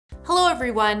Hello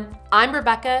everyone, I'm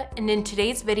Rebecca, and in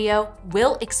today's video,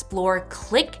 we'll explore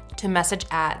click-to-message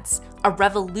ads, a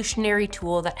revolutionary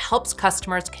tool that helps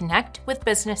customers connect with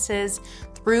businesses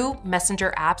through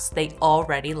messenger apps they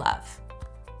already love.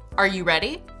 Are you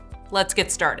ready? Let's get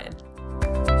started.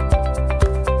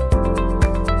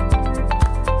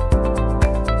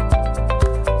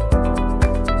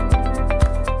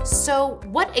 So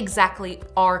what exactly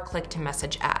are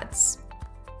click-to-message ads?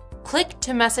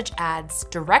 Click-to-message ads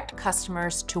direct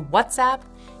customers to WhatsApp,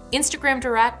 Instagram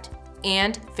Direct,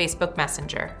 and Facebook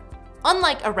Messenger.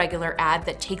 Unlike a regular ad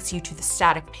that takes you to the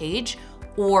static page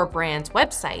or brand's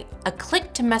website, a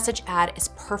click-to-message ad is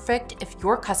perfect if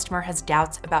your customer has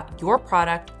doubts about your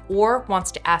product or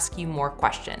wants to ask you more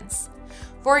questions.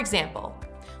 For example,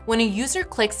 when a user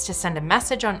clicks to send a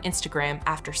message on Instagram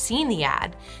after seeing the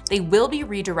ad, they will be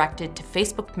redirected to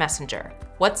Facebook Messenger,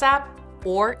 WhatsApp,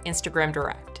 or Instagram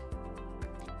Direct.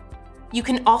 You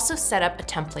can also set up a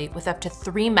template with up to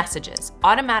 3 messages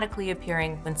automatically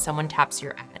appearing when someone taps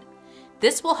your ad.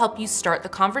 This will help you start the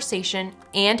conversation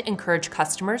and encourage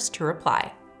customers to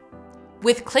reply.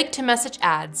 With click-to-message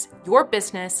ads, your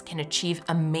business can achieve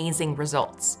amazing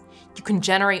results. You can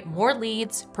generate more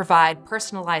leads, provide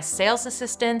personalized sales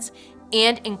assistance,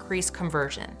 and increase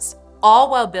conversions, all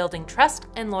while building trust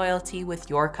and loyalty with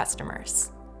your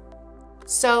customers.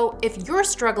 So if you're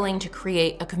struggling to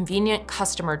create a convenient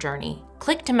customer journey,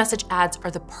 click-to-message ads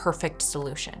are the perfect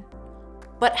solution.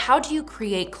 But how do you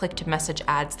create click-to-message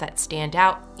ads that stand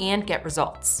out and get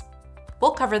results?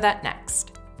 We'll cover that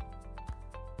next.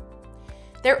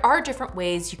 There are different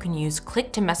ways you can use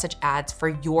click-to-message ads for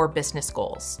your business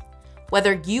goals.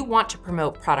 Whether you want to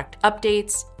promote product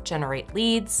updates, generate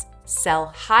leads, sell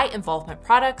high-involvement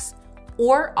products,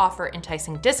 or offer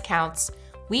enticing discounts,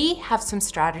 we have some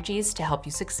strategies to help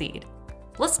you succeed.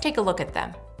 Let's take a look at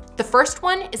them. The first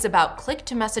one is about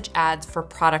click-to-message ads for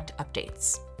product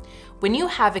updates. When you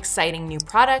have exciting new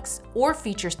products or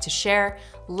features to share,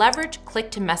 leverage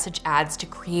click-to-message ads to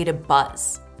create a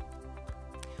buzz.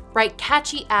 Write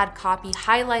catchy ad copy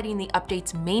highlighting the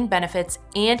update's main benefits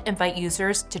and invite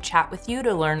users to chat with you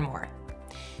to learn more.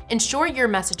 Ensure your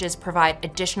messages provide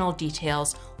additional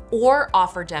details or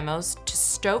offer demos to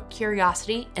stoke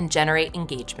curiosity and generate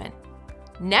engagement.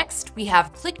 Next, we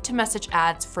have click-to-message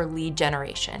ads for lead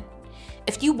generation.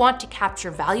 If you want to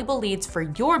capture valuable leads for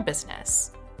your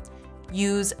business,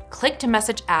 use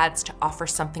click-to-message ads to offer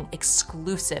something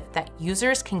exclusive that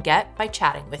users can get by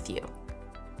chatting with you.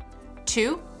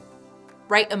 2,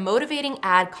 write a motivating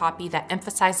ad copy that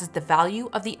emphasizes the value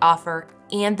of the offer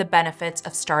and the benefits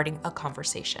of starting a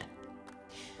conversation.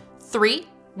 3,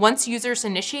 once users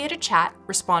initiate a chat,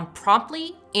 respond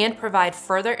promptly and provide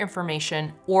further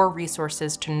information or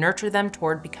resources to nurture them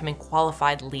toward becoming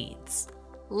qualified leads.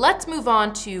 Let's move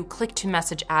on to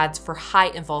click-to-message ads for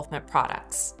high-involvement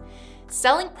products.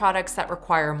 Selling products that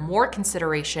require more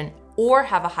consideration or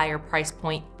have a higher price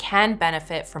point can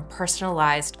benefit from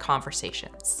personalized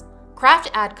conversations.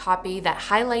 Craft ad copy that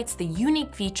highlights the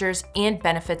unique features and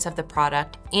benefits of the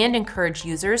product and encourage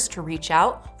users to reach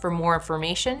out for more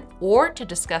information or to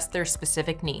discuss their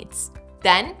specific needs.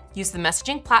 Then, use the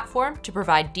messaging platform to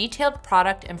provide detailed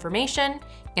product information,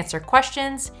 answer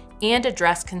questions, and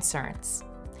address concerns.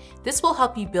 This will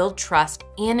help you build trust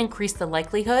and increase the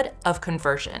likelihood of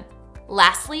conversion.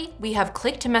 Lastly, we have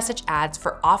click-to-message ads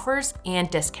for offers and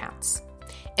discounts.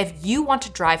 If you want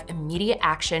to drive immediate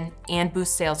action and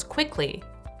boost sales quickly,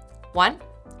 1,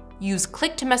 use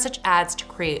click-to-message ads to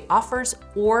create offers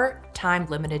or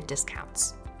time-limited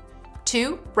discounts.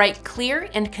 2, write clear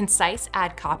and concise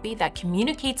ad copy that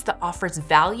communicates the offer's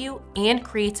value and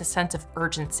creates a sense of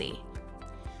urgency.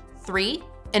 3,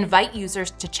 invite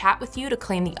users to chat with you to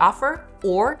claim the offer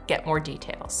or get more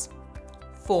details.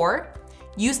 4,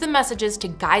 use the messages to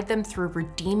guide them through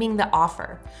redeeming the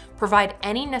offer, provide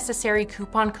any necessary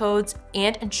coupon codes,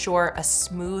 and ensure a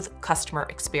smooth customer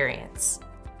experience.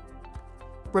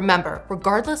 Remember,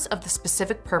 regardless of the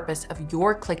specific purpose of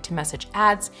your click-to-message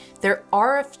ads, there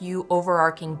are a few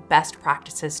overarching best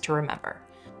practices to remember.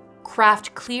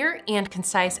 Craft clear and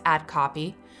concise ad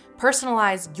copy,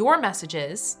 personalize your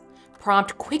messages,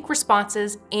 prompt quick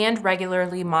responses, and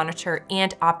regularly monitor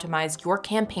and optimize your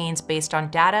campaigns based on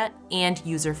data and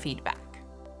user feedback.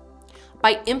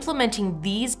 By implementing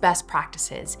these best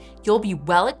practices, you'll be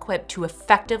well equipped to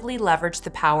effectively leverage the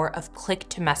power of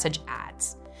click-to-message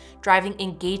ads, driving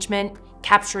engagement,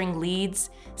 capturing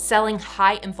leads, selling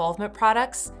high-involvement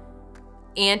products,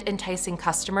 and enticing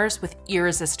customers with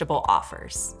irresistible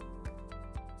offers.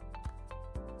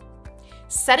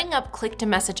 Setting up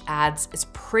click-to-message ads is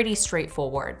pretty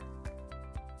straightforward.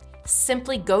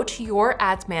 Simply go to your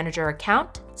Ads Manager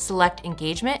account, select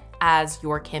engagement as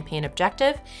your campaign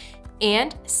objective,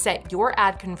 and set your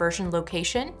ad conversion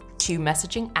location to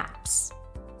messaging apps.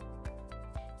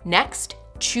 Next,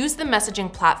 choose the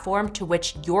messaging platform to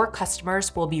which your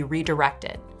customers will be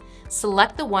redirected.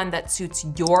 Select the one that suits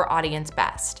your audience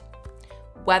best,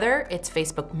 whether it's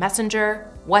Facebook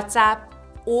Messenger, WhatsApp,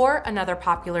 or another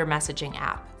popular messaging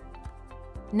app.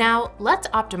 Now, let's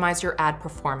optimize your ad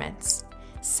performance.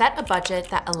 Set a budget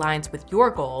that aligns with your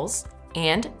goals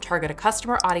and target a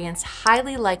customer audience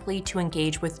highly likely to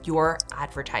engage with your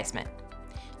advertisement.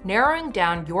 Narrowing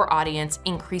down your audience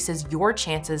increases your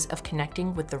chances of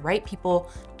connecting with the right people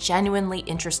genuinely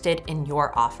interested in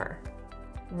your offer.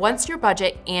 Once your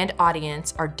budget and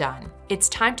audience are done, it's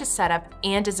time to set up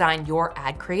and design your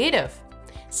ad creative.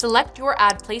 Select your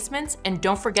ad placements and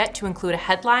don't forget to include a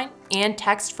headline and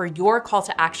text for your call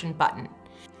to action button.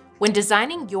 When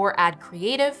designing your ad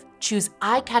creative, choose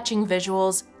eye-catching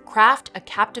visuals, craft a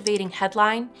captivating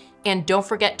headline, and don't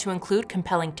forget to include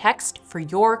compelling text for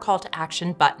your call to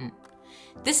action button.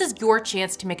 This is your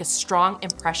chance to make a strong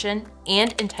impression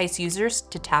and entice users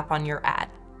to tap on your ad.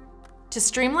 To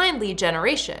streamline lead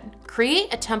generation,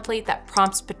 create a template that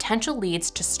prompts potential leads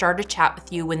to start a chat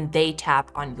with you when they tap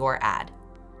on your ad.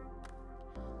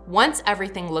 Once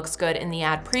everything looks good in the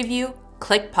ad preview,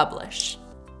 click Publish.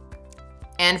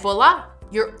 And voila,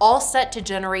 you're all set to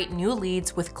generate new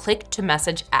leads with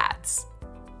click-to-message ads.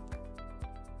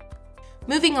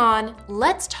 Moving on,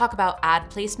 let's talk about ad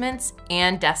placements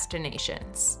and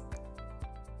destinations.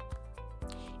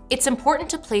 It's important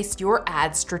to place your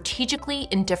ads strategically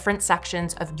in different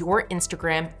sections of your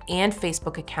Instagram and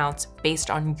Facebook accounts based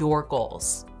on your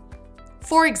goals.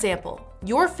 For example,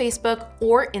 your Facebook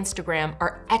or Instagram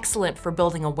are excellent for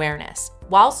building awareness,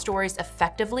 while stories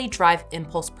effectively drive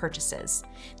impulse purchases.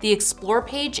 The Explore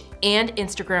page and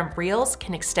Instagram Reels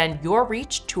can extend your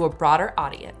reach to a broader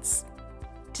audience.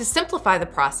 To simplify the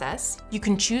process, you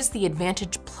can choose the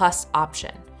Advantage Plus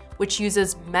option, which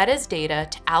uses Meta's data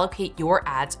to allocate your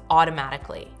ads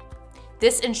automatically.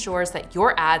 This ensures that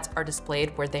your ads are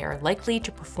displayed where they are likely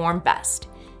to perform best,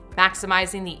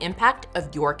 maximizing the impact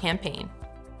of your campaign.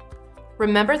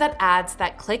 Remember that ads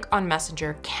that click on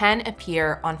Messenger can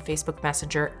appear on Facebook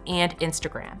Messenger and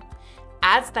Instagram.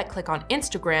 Ads that click on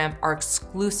Instagram are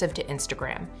exclusive to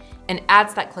Instagram, and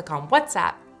ads that click on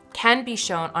WhatsApp can be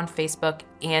shown on Facebook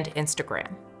and Instagram.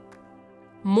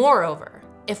 Moreover,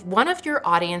 if one of your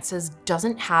audiences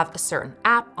doesn't have a certain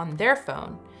app on their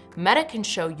phone, Meta can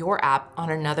show your app on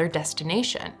another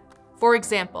destination. For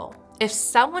example, if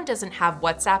someone doesn't have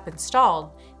WhatsApp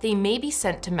installed, they may be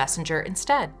sent to Messenger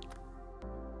instead.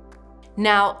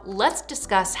 Now, let's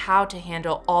discuss how to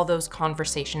handle all those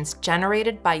conversations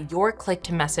generated by your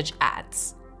click-to-message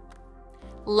ads.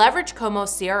 Leverage Kommo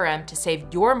CRM to save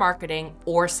your marketing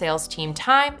or sales team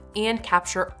time and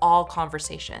capture all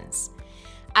conversations.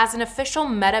 As an official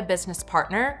Meta business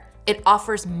partner, it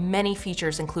offers many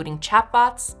features including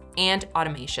chatbots and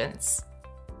automations.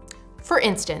 For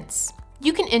instance,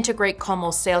 you can integrate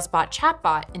Kommo's SalesBot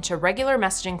chatbot into regular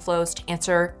messaging flows to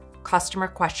answer customer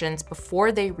questions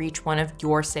before they reach one of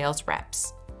your sales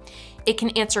reps. It can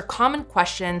answer common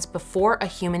questions before a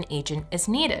human agent is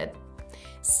needed.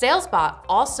 SalesBot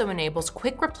also enables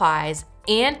quick replies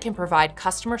and can provide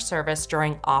customer service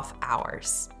during off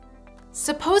hours.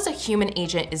 Suppose a human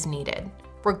agent is needed,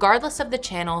 regardless of the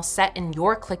channel set in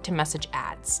your click-to-message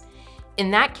ads. In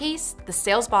that case, the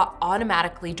SalesBot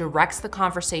automatically directs the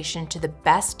conversation to the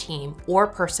best team or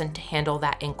person to handle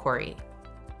that inquiry.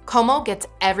 Kommo gets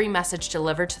every message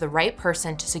delivered to the right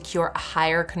person to secure a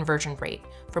higher conversion rate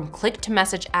from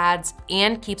click-to-message ads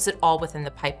and keeps it all within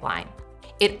the pipeline.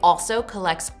 It also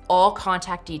collects all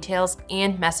contact details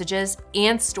and messages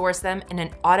and stores them in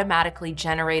an automatically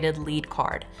generated lead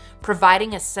card,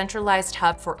 providing a centralized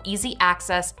hub for easy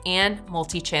access and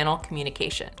multi-channel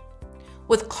communication.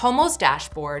 With Kommo's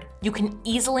dashboard, you can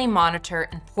easily monitor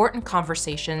important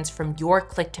conversations from your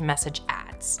click-to-message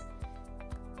ads.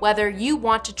 Whether you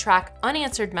want to track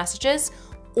unanswered messages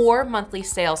or monthly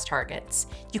sales targets,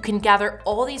 you can gather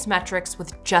all these metrics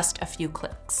with just a few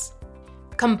clicks.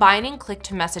 Combining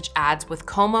click-to-message ads with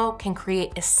Kommo can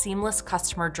create a seamless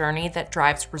customer journey that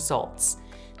drives results.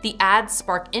 The ads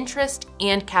spark interest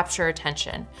and capture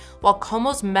attention, while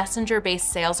Kommo's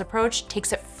messenger-based sales approach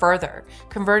takes it further,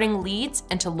 converting leads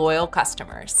into loyal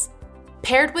customers.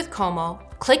 Paired with Kommo,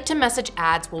 click-to-message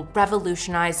ads will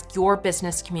revolutionize your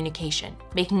business communication,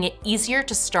 making it easier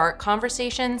to start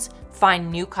conversations,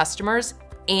 find new customers,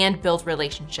 and build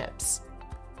relationships.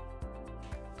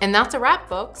 And that's a wrap,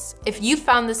 folks. If you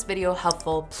found this video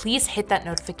helpful, please hit that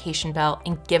notification bell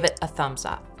and give it a thumbs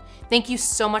up. Thank you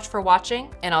so much for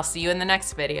watching, and I'll see you in the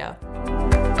next video.